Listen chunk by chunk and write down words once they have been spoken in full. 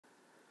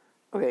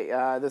Okay,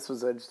 this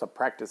was just a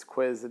practice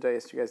quiz that I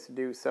asked you guys to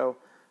do. So,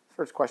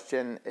 first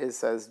question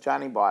says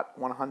Johnny bought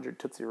 100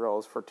 Tootsie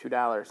Rolls for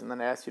 $2, and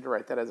then I asked you to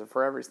write that as a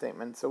for every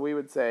statement. So we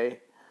would say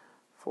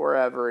for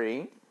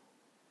every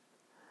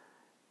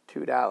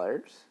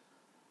 $2,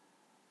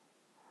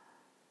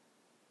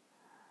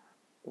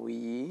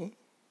 we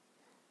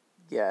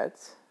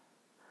get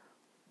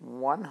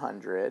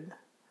 100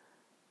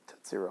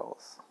 Tootsie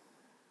Rolls.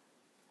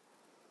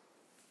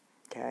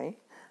 Okay,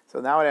 so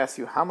now it asks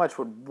you how much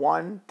would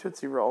one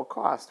Tootsie Roll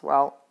cost?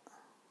 Well,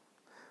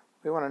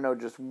 we want to know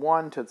just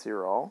one Tootsie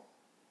Roll,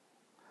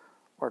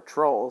 or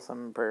trolls,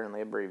 I'm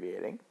apparently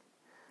abbreviating.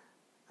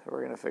 So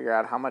we're going to figure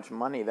out how much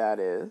money that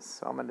is.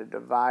 So I'm going to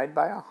divide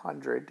by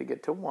 100 to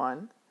get to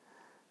 1.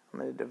 I'm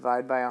going to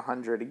divide by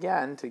 100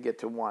 again to get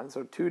to 1.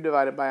 So 2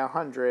 divided by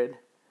 100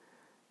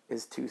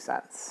 is 2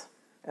 cents.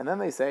 And then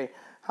they say,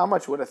 how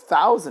much would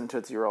 1,000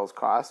 Tootsie Rolls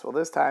cost? Well,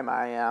 this time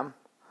I am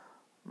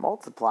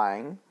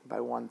multiplying by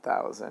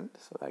 1,000.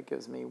 So that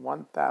gives me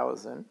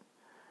 1,000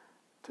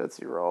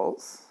 Tootsie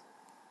Rolls,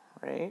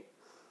 right?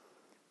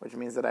 Which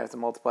means that I have to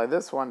multiply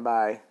this one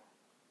by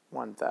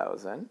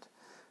 1,000.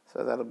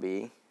 So that'll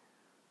be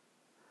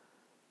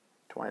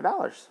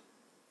 $20.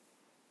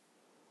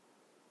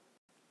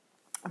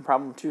 And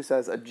problem 2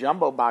 says a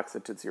jumbo box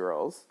of Tootsie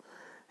Rolls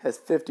has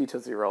 50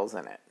 Tootsie Rolls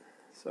in it.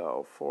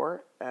 So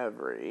for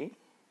every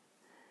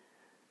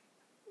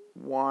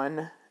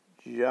one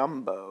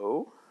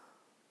jumbo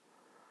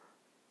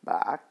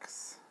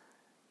box,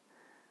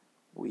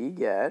 we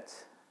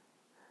get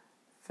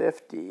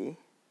 50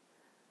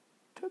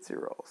 Tootsie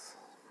Rolls.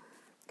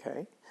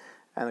 Okay?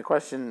 And the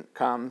question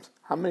comes,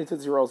 how many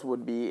Tootsie Rolls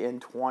would be in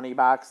 20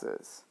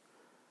 boxes?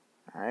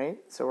 All right?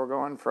 So we're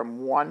going from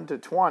 1 to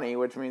 20,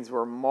 which means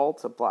we're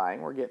multiplying.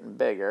 We're getting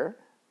bigger.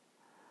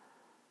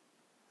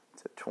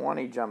 To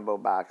 20 jumbo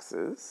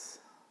boxes.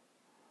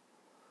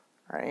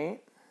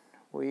 Right?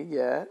 We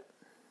get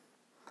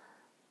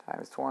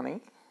times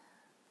 20.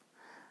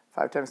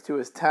 5 times 2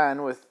 is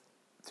 10, with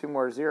 2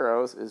 more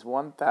zeros is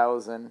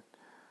 1,000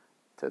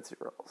 Tootsie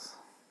Rolls.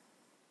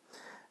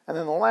 And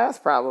then the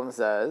last problem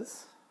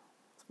says,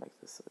 let's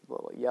make this a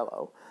little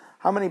yellow,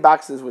 how many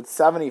boxes would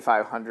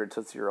 7,500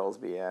 Tootsie Rolls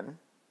be in?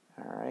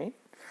 All right,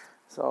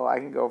 so I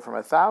can go from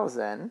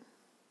 1,000,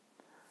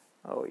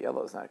 oh,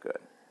 yellow's not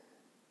good,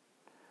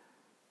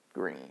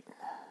 green.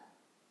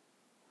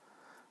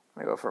 I'm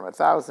going to go from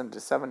 1,000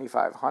 to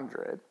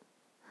 7,500,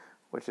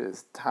 which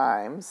is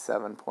times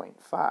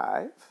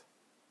 7.5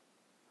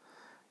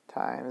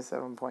 times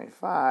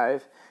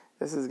 7.5.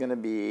 This is going to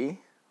be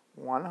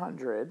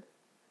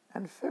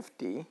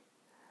 150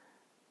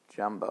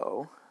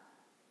 jumbo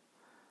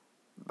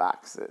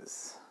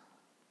boxes.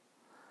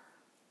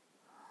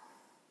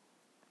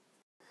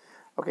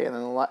 Okay, and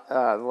then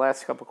the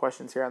last couple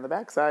questions here on the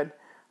back side.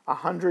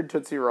 100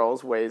 Tootsie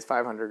Rolls weighs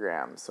 500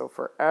 grams. So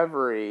for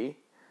every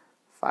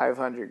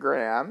 500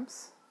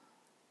 grams,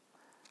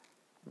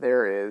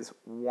 there is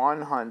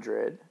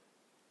 100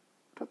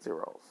 Tootsie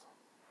Rolls,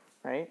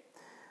 right?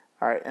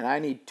 All right, and I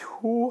need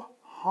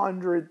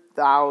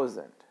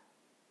 200,000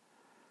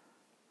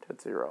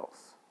 Tootsie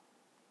Rolls.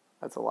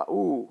 That's a lot.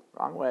 Ooh,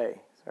 wrong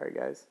way. Sorry,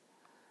 guys.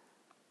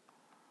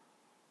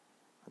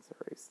 Let's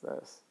erase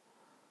this.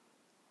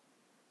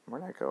 We're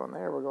not going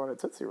there. We're going to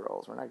Tootsie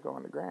Rolls. We're not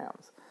going to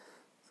grams.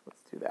 So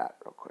let's do that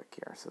real quick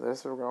here. So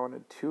this, we're going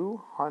to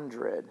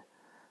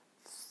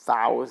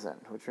 200,000,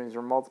 which means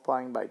we're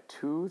multiplying by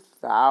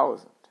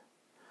 2,000.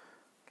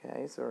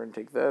 Okay, so we're going to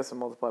take this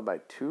and multiply by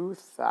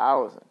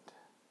 2,000.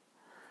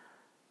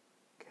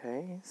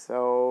 Okay,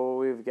 so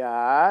we've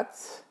got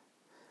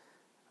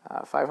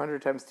 500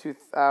 times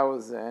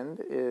 2,000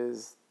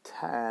 is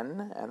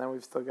 10, and then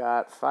we've still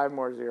got 5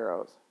 more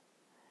zeros.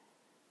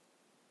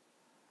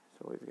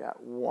 So we've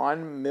got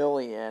 1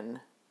 million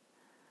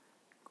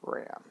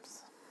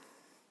grams.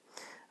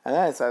 And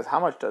then it says, how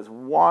much does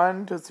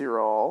one Tootsie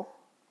Roll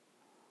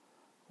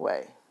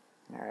weigh?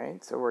 All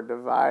right, so we're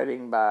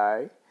dividing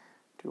by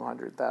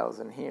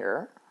 200,000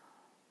 here.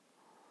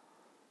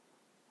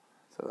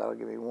 So that'll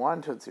give me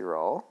one Tootsie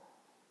Roll.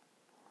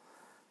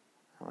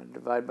 I'm going to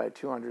divide by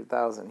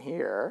 200,000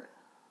 here.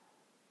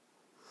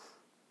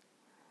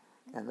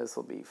 And this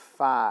will be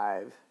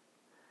 5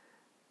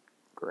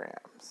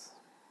 grams.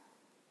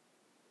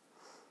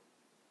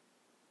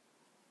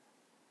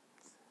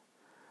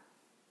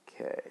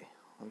 Okay,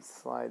 let's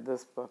slide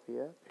this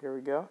puppy up. Here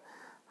we go.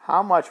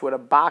 How much would a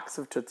box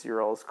of Tootsie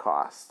Rolls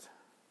cost?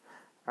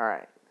 All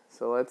right,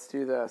 so let's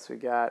do this. We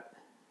got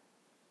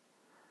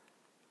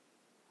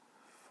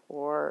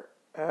for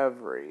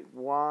every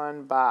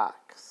one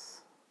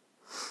box,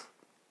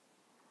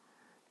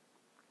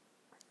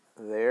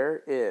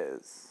 there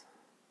is,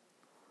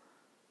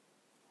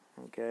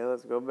 okay,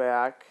 let's go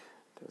back.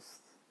 I'm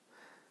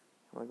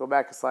going to go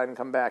back a slide and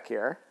come back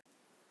here.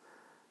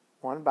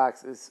 One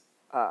box is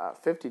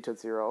 50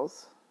 Tootsie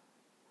Rolls,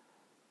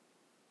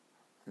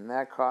 and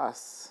that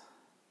costs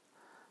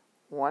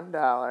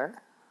 $1.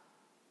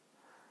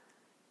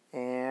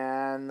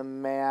 And the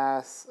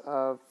mass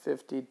of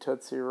 50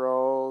 Tootsie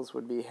Rolls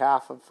would be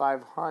half of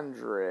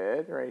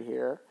 500 right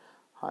here.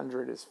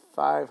 100 is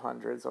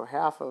 500, so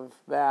half of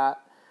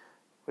that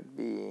would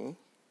be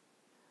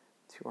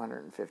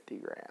 250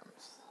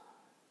 grams.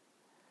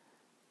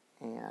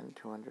 And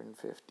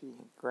 250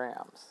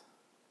 grams.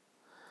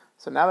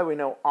 So now that we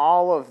know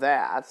all of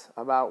that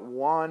about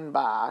one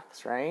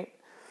box, right?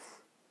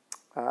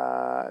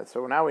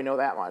 So now we know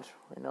that much.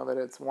 We know that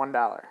it's $1.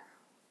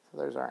 So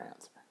there's our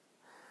answer.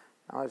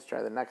 Now let's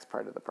try the next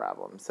part of the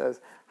problem. It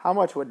says, how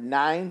much would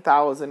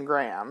 9,000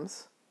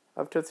 grams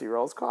of Tootsie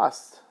Rolls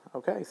cost?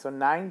 Okay, so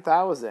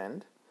 9,000.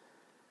 I'm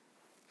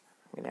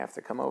going to have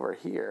to come over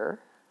here.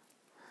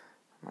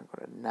 I'm going to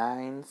go to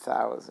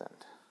 9,000.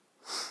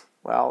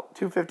 Well,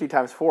 250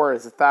 times 4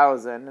 is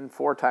 1,000, and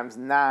 4 times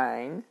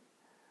 9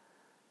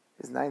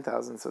 is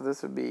 9,000. So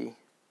this would be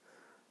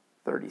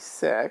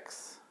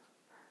 36.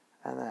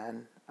 And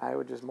then I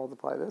would just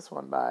multiply this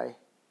one by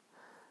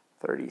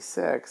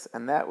 36,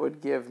 and that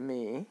would give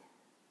me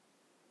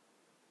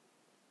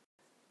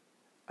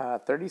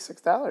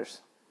 $36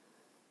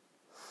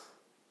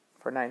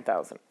 for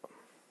 9,000.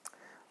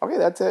 Okay,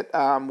 that's it.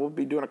 We'll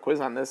be doing a quiz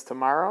on this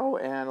tomorrow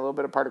and a little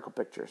bit of particle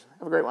pictures.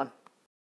 Have a great one.